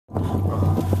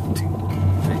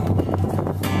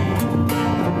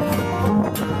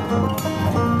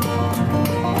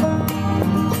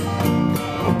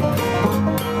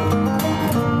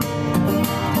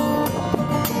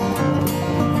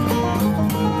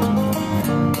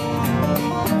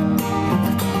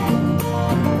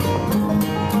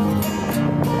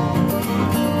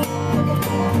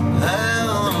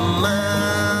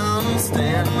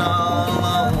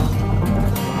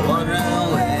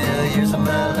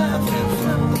life had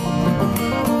flown.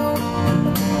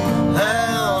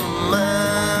 Out on the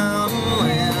mountain,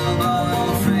 wind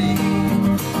blowing free,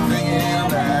 thinking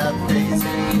about the days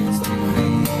that used to be.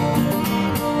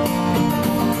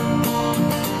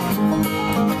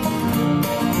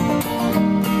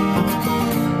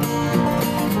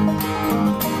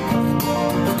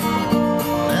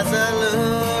 As I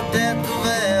looked at the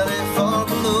valley far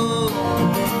below,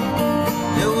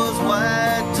 it was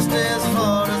white just as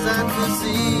far as I could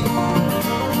see.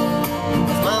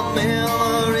 My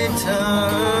memory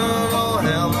turned, oh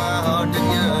how my heart did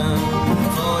yearn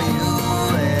for you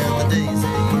and the days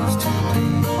that used to be.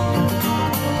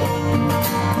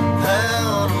 Out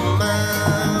on the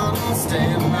mountain,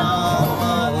 standing all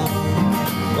alone,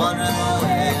 wondering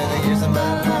where the years of my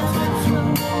life had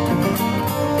flown.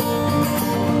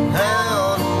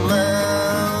 Out on the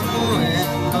mountain,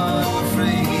 wind blowing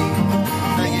free,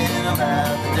 thinking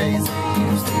about the days that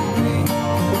used to be.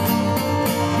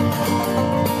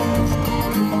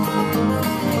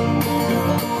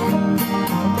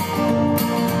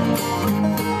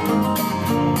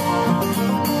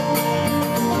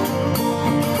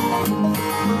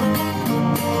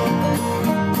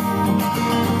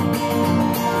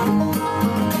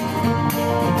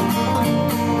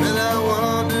 Then I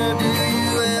wonder, do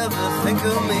you ever think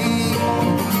of me?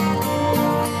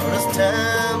 Or has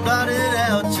time blotted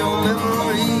out your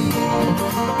memory?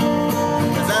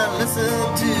 As I listen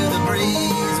to the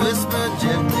breeze whisper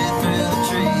gently through the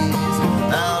trees,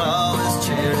 I'll always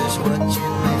cherish what you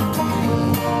meant to me.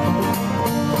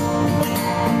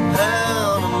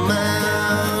 Out on the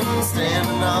mountain,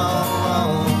 standing all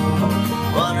alone,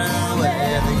 wondering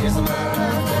where the years of my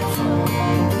life had flown.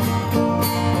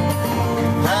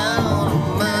 Out on the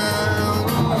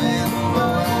mountain, wind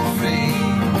blowing free,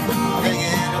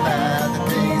 thinking about the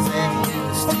days that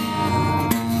used to be.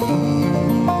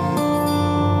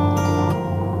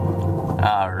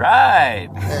 All right.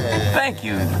 Thank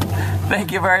you.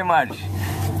 Thank you very much.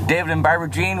 David and Barbara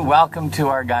Jean, welcome to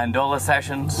our gondola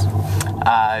sessions.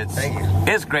 Thank you.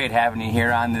 It's great having you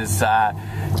here on this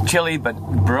chilly but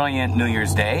brilliant New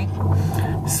Year's Day.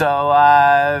 So,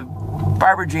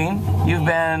 Barbara Jean, you've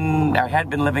been, or had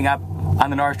been living up on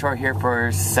the North Shore here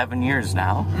for 7 years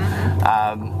now.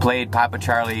 Played Papa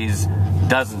Charlie's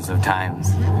dozens of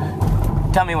times.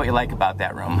 Tell me what you like about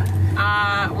that room.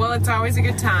 Well, it's always a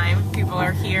good time. People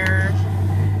are here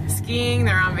skiing,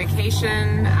 they're on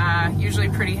vacation, usually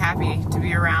pretty happy to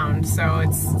be around. So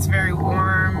it's very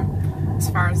warm as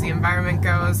far as the environment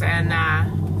goes, and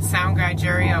sound guy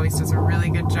Jerry always does a really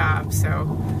good job.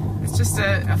 So it's just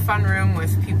a fun room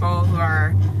with people who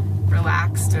are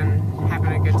relaxed and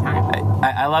having a good time.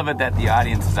 I love it that the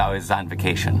audience is always on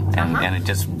vacation, and it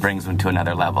just brings them to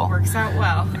another level. Works out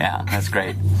well. Yeah, that's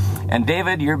great. And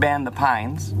David, your band The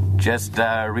Pines just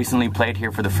recently played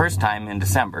here for the first time in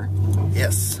December.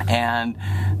 Yes. And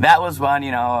that was one,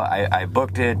 you know, I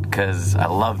booked it because I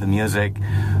love the music,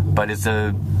 but it's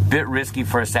a bit risky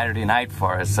for a Saturday night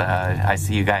for us. I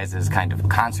see you guys as kind of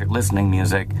concert listening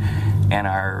music, and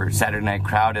our Saturday night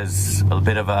crowd is a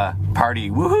bit of a party,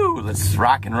 woohoo, let's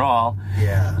rock and roll.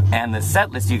 Yeah. And the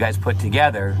set list you guys put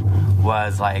together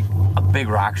was like a big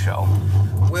rock show.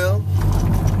 Well,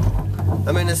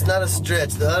 I mean, it's not a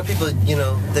stretch. A lot of people, you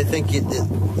know, they think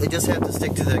they just have to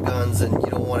stick to their guns and you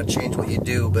don't want to change what you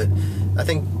do. But I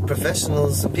think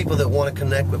professionals, people that want to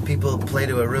connect with people, play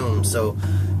to a room. So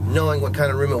knowing what kind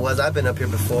of room it was, I've been up here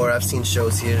before. I've seen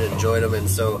shows here and enjoyed them. And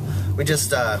so we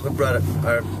just we brought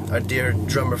our dear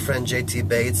drummer friend JT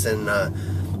Bates, and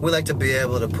we like to be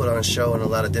able to put on a show in a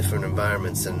lot of different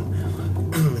environments. And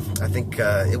I think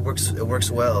it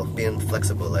works well being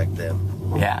flexible like that.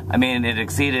 Yeah, I mean, it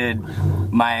exceeded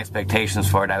my expectations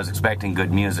for it. I was expecting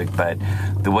good music, but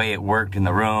the way it worked in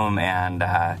the room and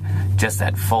just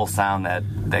that full sound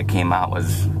that came out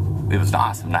was an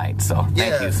awesome night. So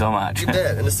thank you so much. You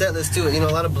bet. And the set list too, you know,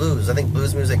 a lot of blues. I think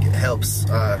blues music helps.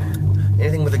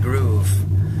 Anything with a groove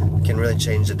can really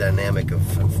change the dynamic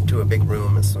to a big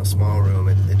room. It's a small room.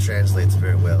 It translates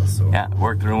very well. So yeah,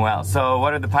 worked real well. So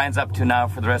what are the Pines up to now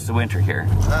for the rest of winter here?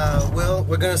 Well,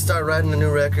 we're gonna start writing a new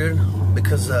record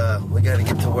because we got to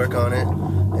get to work on it,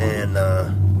 and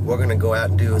we're gonna go out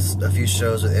and do a few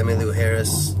shows with Emmylou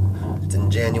Harris in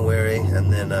January,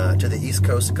 and then to the East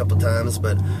Coast a couple times.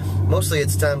 But mostly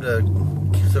it's time to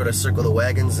sort of circle the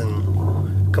wagons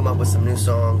and come up with some new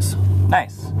songs.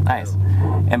 Nice, nice.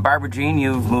 And Barbara Jean,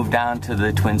 you've moved down to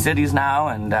the Twin Cities now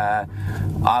and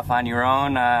off on your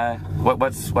own.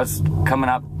 What's coming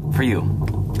up for you?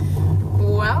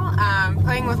 Well,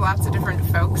 playing with lots of different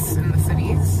folks in the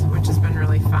cities, which has been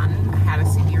really fun. I had a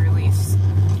CD release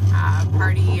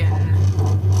party in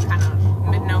kind of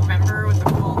mid-November.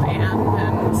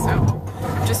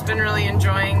 really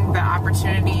enjoying the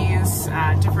opportunities,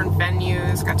 different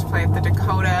venues. Got to play at the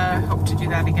Dakota. Hope to do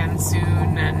that again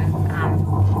soon, and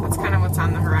that's kind of what's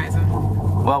on the horizon.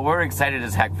 Well, we're excited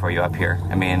as heck for you up here.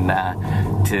 I mean,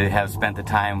 to have spent the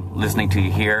time listening to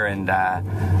you here and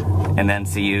then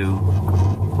see you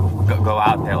go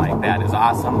out there like that is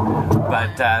awesome.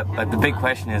 But the big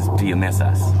question is, do you miss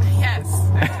us? Yes,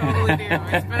 I totally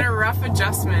do. It's been a rough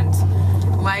adjustment.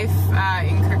 Life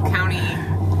in Cook County,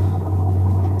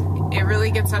 it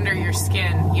really gets under your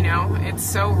skin, you know? It's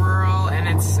so rural and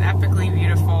it's epically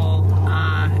beautiful,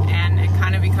 and it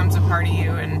kind of becomes a part of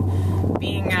you. And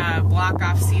being a block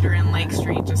off Cedar and Lake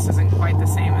Street just isn't quite the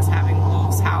same as having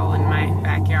wolves howl in my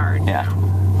backyard. Yeah. You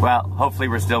know? Well, hopefully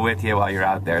we're still with you while you're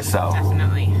out there. So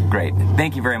Definitely. great.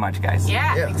 Thank you very much, guys.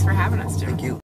 Yeah, thanks for having us, Jim. Thank you.